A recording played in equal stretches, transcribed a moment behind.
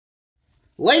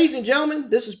Ladies and gentlemen,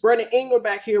 this is Brendan Ingram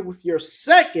back here with your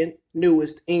second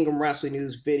newest Ingram Wrestling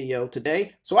News video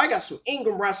today. So I got some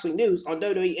Ingram Wrestling News on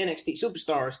WWE NXT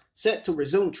superstars set to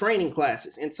resume training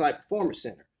classes inside Performance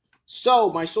Center.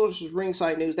 So my sources,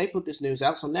 Ringside News, they put this news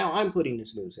out, so now I'm putting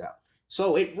this news out.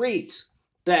 So it reads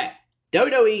that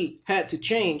WWE had to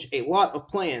change a lot of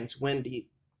plans when the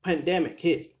pandemic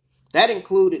hit. That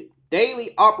included daily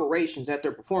operations at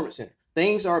their Performance Center.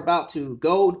 Things are about to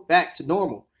go back to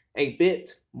normal a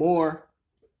bit more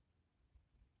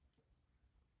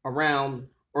around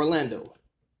Orlando,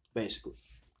 basically.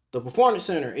 The Performance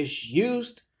Center is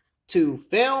used to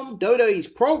film WWE's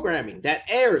programming that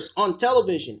airs on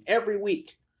television every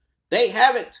week. They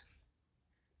haven't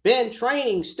been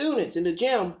training students in the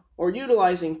gym or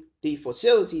utilizing the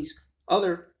facilities'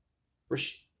 other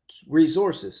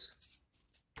resources.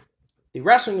 The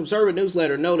Wrestling Observer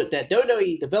newsletter noted that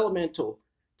WWE developmental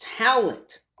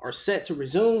talent are set to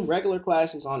resume regular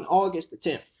classes on August the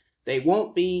 10th. They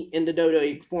won't be in the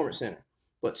WWE Performance Center,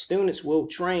 but students will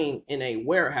train in a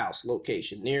warehouse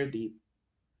location near the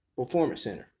Performance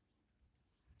Center.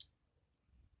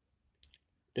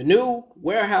 The new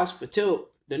warehouse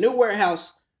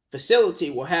facility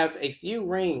will have a few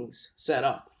rings set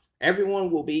up.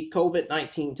 Everyone will be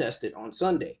COVID-19 tested on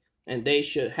Sunday, and they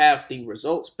should have the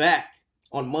results back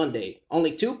on Monday.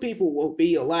 Only 2 people will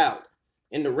be allowed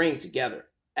in the ring together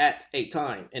at a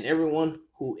time, and everyone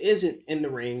who isn't in the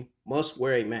ring must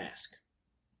wear a mask.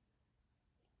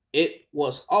 It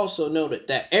was also noted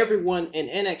that everyone in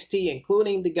NXT,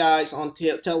 including the guys on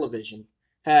television,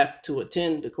 have to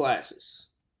attend the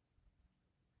classes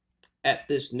at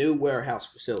this new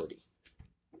warehouse facility.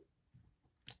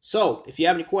 So, if you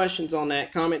have any questions on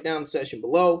that, comment down in the section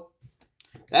below.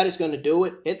 That is going to do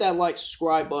it. Hit that like,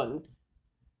 subscribe button.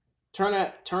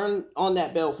 Turn on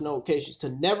that bell for notifications to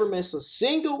never miss a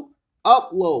single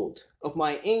upload of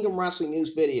my Ingram Wrestling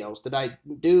News videos that I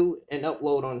do and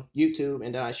upload on YouTube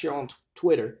and that I share on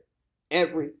Twitter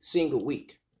every single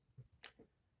week.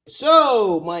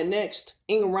 So, my next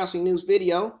Ingram Wrestling News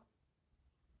video,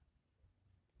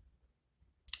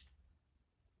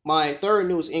 my third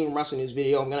newest Ingram Wrestling News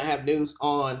video, I'm going to have news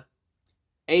on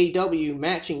AEW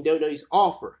matching WWE's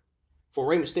offer for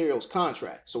Rey Mysterio's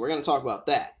contract. So, we're going to talk about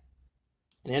that.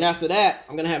 And then after that,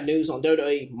 I'm going to have news on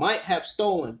WWE might have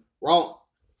stolen Raw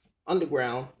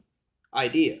Underground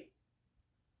idea.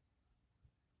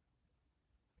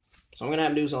 So I'm going to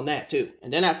have news on that too.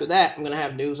 And then after that, I'm going to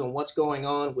have news on what's going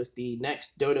on with the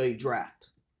next WWE draft.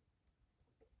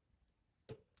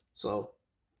 So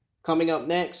coming up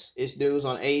next is news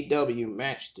on AEW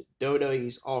matched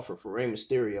WWE's offer for Rey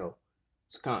Mysterio's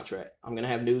contract. I'm going to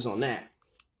have news on that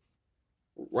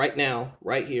right now,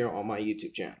 right here on my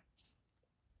YouTube channel.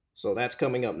 So that's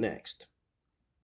coming up next.